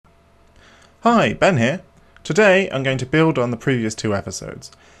Hi, Ben here. Today I'm going to build on the previous two episodes.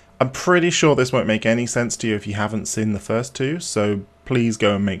 I'm pretty sure this won't make any sense to you if you haven't seen the first two, so please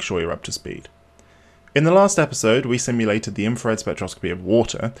go and make sure you're up to speed. In the last episode we simulated the infrared spectroscopy of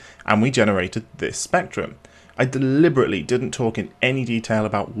water and we generated this spectrum. I deliberately didn't talk in any detail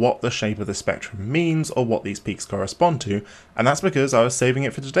about what the shape of the spectrum means or what these peaks correspond to, and that's because I was saving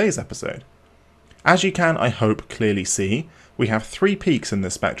it for today's episode. As you can, I hope, clearly see, we have three peaks in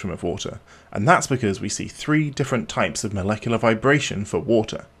this spectrum of water, and that's because we see three different types of molecular vibration for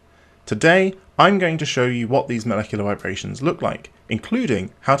water. Today, I'm going to show you what these molecular vibrations look like,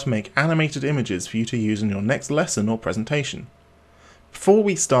 including how to make animated images for you to use in your next lesson or presentation. Before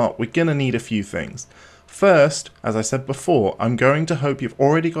we start, we're going to need a few things. First, as I said before, I'm going to hope you've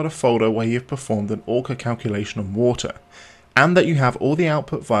already got a folder where you've performed an ORCA calculation on water, and that you have all the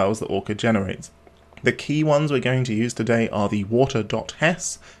output files that ORCA generates. The key ones we're going to use today are the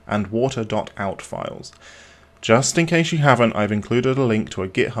water.hess and water.out files. Just in case you haven't, I've included a link to a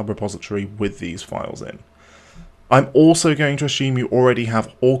GitHub repository with these files in. I'm also going to assume you already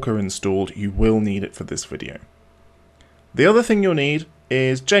have ORCA installed. You will need it for this video. The other thing you'll need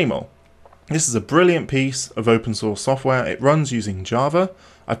is JMol. This is a brilliant piece of open source software. It runs using Java.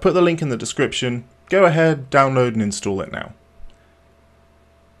 I've put the link in the description. Go ahead, download and install it now.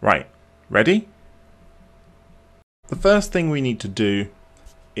 Right, ready? The first thing we need to do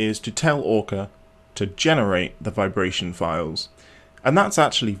is to tell ORCA to generate the vibration files, and that's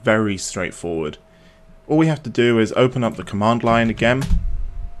actually very straightforward. All we have to do is open up the command line again,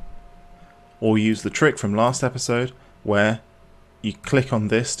 or use the trick from last episode where you click on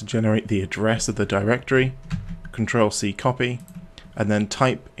this to generate the address of the directory, Control-C copy, and then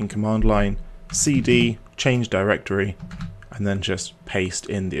type in command line cd change directory, and then just paste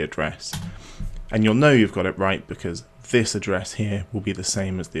in the address. And you'll know you've got it right because this address here will be the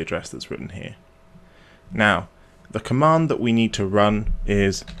same as the address that's written here. Now, the command that we need to run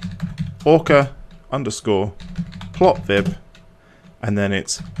is orca _ plotVib, and then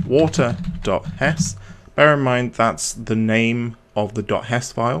it's water.hess. Bear in mind that's the name of the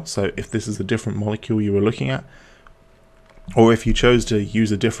 .hess file, so if this is a different molecule you were looking at, or if you chose to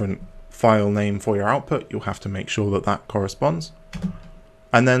use a different file name for your output, you'll have to make sure that that corresponds.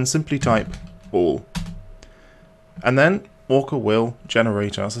 And then simply type all. And then ORCA will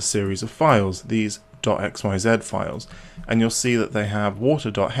generate us a series of files, these .xyz files, and you'll see that they have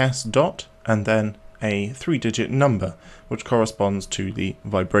water.hess and then a 3-digit number which corresponds to the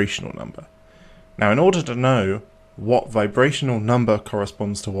vibrational number. Now, in order to know what vibrational number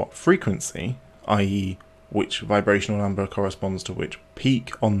corresponds to what frequency, i.e. which vibrational number corresponds to which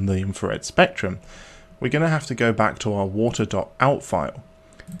peak on the infrared spectrum, we're going to have to go back to our water.out file.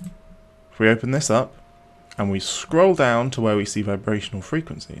 If we open this up and we scroll down to where we see vibrational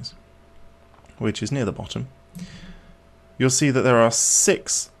frequencies, which is near the bottom, you'll see that there are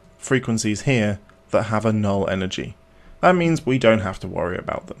 6 frequencies here that have a null energy. That means we don't have to worry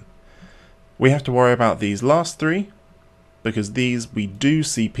about them. We have to worry about these last 3 because these we do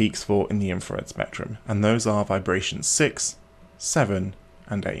see peaks for in the infrared spectrum, and those are vibrations 6, 7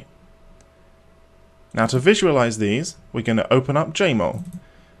 and 8. Now, to visualize these, we're going to open up JMol.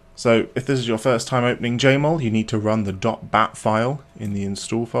 So if this is your first time opening JMol, you need to run the .bat file in the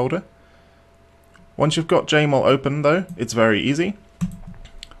install folder. Once you've got JMol open though, it's very easy.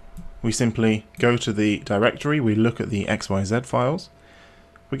 We simply go to the directory, we look at the XYZ files.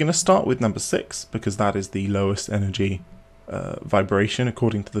 We're going to start with number 6 because that is the lowest energy vibration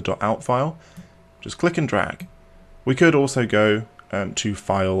according to the .out file. Just click and drag. We could also go to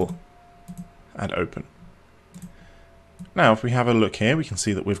File and Open. Now, if we have a look here, we can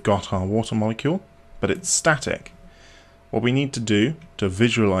see that we've got our water molecule, but it's static. What we need to do to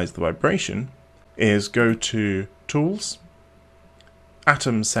visualize the vibration is go to Tools,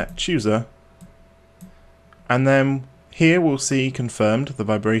 Atom Set Chooser, and then here we'll see confirmed the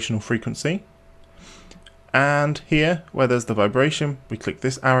vibrational frequency. And here, where there's the vibration, we click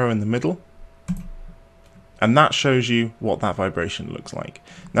this arrow in the middle, and that shows you what that vibration looks like.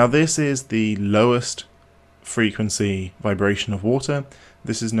 Now, this is the lowest frequency vibration of water.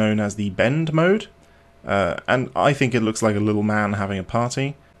 This is known as the bend mode, and I think it looks like a little man having a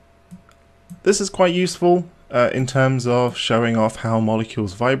party. This is quite useful in terms of showing off how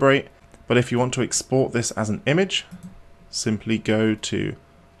molecules vibrate, but if you want to export this as an image, simply go to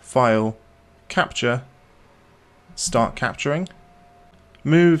File, Capture, Start Capturing,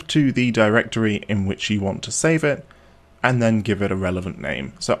 move to the directory in which you want to save it, and then give it a relevant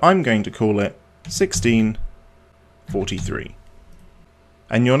name. So I'm going to call it 1643.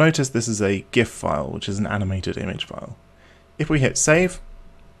 And you'll notice this is a GIF file, which is an animated image file. If we hit save,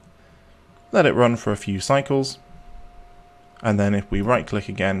 let it run for a few cycles, and then if we right click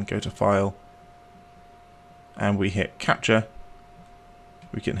again, go to File, and we hit Capture,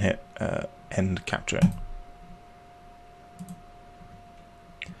 we can hit End Capturing.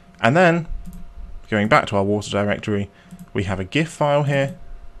 And then, going back to our water directory, we have a GIF file here,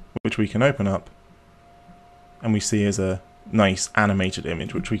 which we can open up, and we see as a nice animated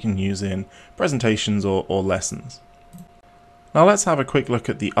image, which we can use in presentations or lessons. Now let's have a quick look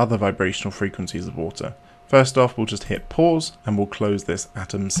at the other vibrational frequencies of water. First off, we'll just hit pause, and we'll close this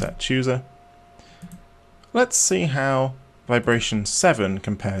atom set chooser. Let's see how vibration 7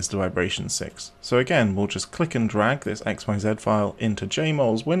 compares to vibration 6. So again, we'll just click and drag this XYZ file into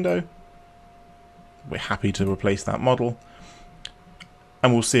JMol's window. We're happy to replace that model.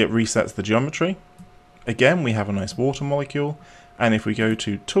 And we'll see it resets the geometry. Again, we have a nice water molecule. And if we go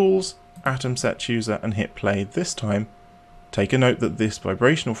to Tools, Atom Set Chooser, and hit play this time, take a note that this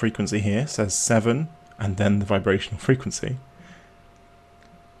vibrational frequency here says 7 and then the vibrational frequency.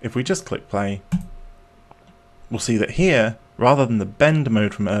 If we just click play, we'll see that here, rather than the bend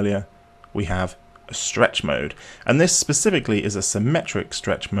mode from earlier, we have a stretch mode. And this specifically is a symmetric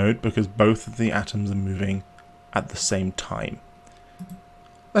stretch mode because both of the atoms are moving at the same time.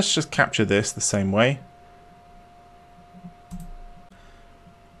 Let's just capture this the same way.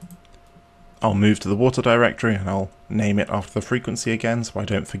 I'll move to the water directory and I'll name it after the frequency again so I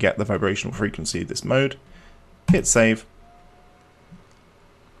don't forget the vibrational frequency of this mode. Hit save.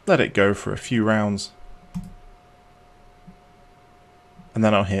 Let it go for a few rounds. And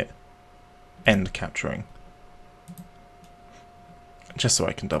then I'll hit end capturing. Just so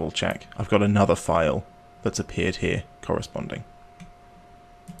I can double check. I've got another file that's appeared here corresponding.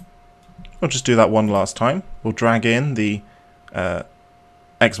 We'll just do that one last time. We'll drag in the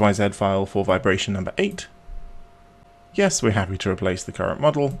XYZ file for vibration number 8. Yes, we're happy to replace the current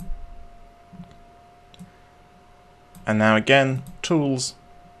model. And now again, Tools,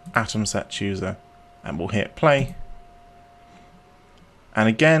 Atom Set Chooser, and we'll hit play. And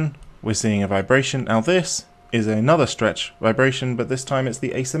again, we're seeing a vibration. Now this is another stretch vibration, but this time it's the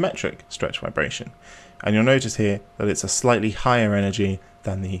asymmetric stretch vibration. And you'll notice here that it's a slightly higher energy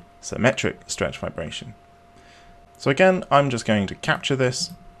than the symmetric stretch vibration. So again, I'm just going to capture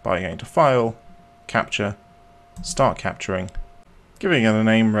this by going to File, Capture, Start Capturing, giving it a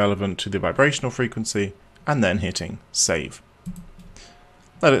name relevant to the vibrational frequency, and then hitting Save.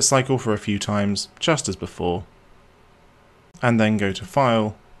 Let it cycle for a few times, just as before, and then go to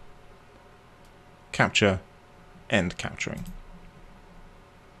File, Capture, End Capturing.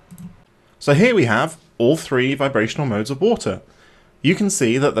 So here we have all three vibrational modes of water. You can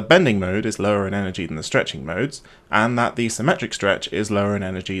see that the bending mode is lower in energy than the stretching modes, and that the symmetric stretch is lower in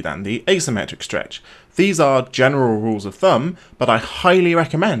energy than the asymmetric stretch. These are general rules of thumb, but I highly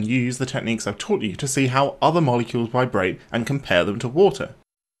recommend you use the techniques I've taught you to see how other molecules vibrate and compare them to water.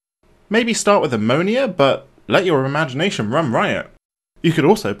 Maybe start with ammonia, but let your imagination run riot. You could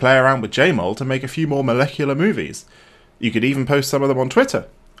also play around with JMol to make a few more molecular movies. You could even post some of them on Twitter.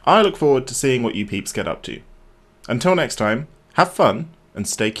 I look forward to seeing what you peeps get up to. Until next time, have fun and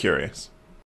stay curious.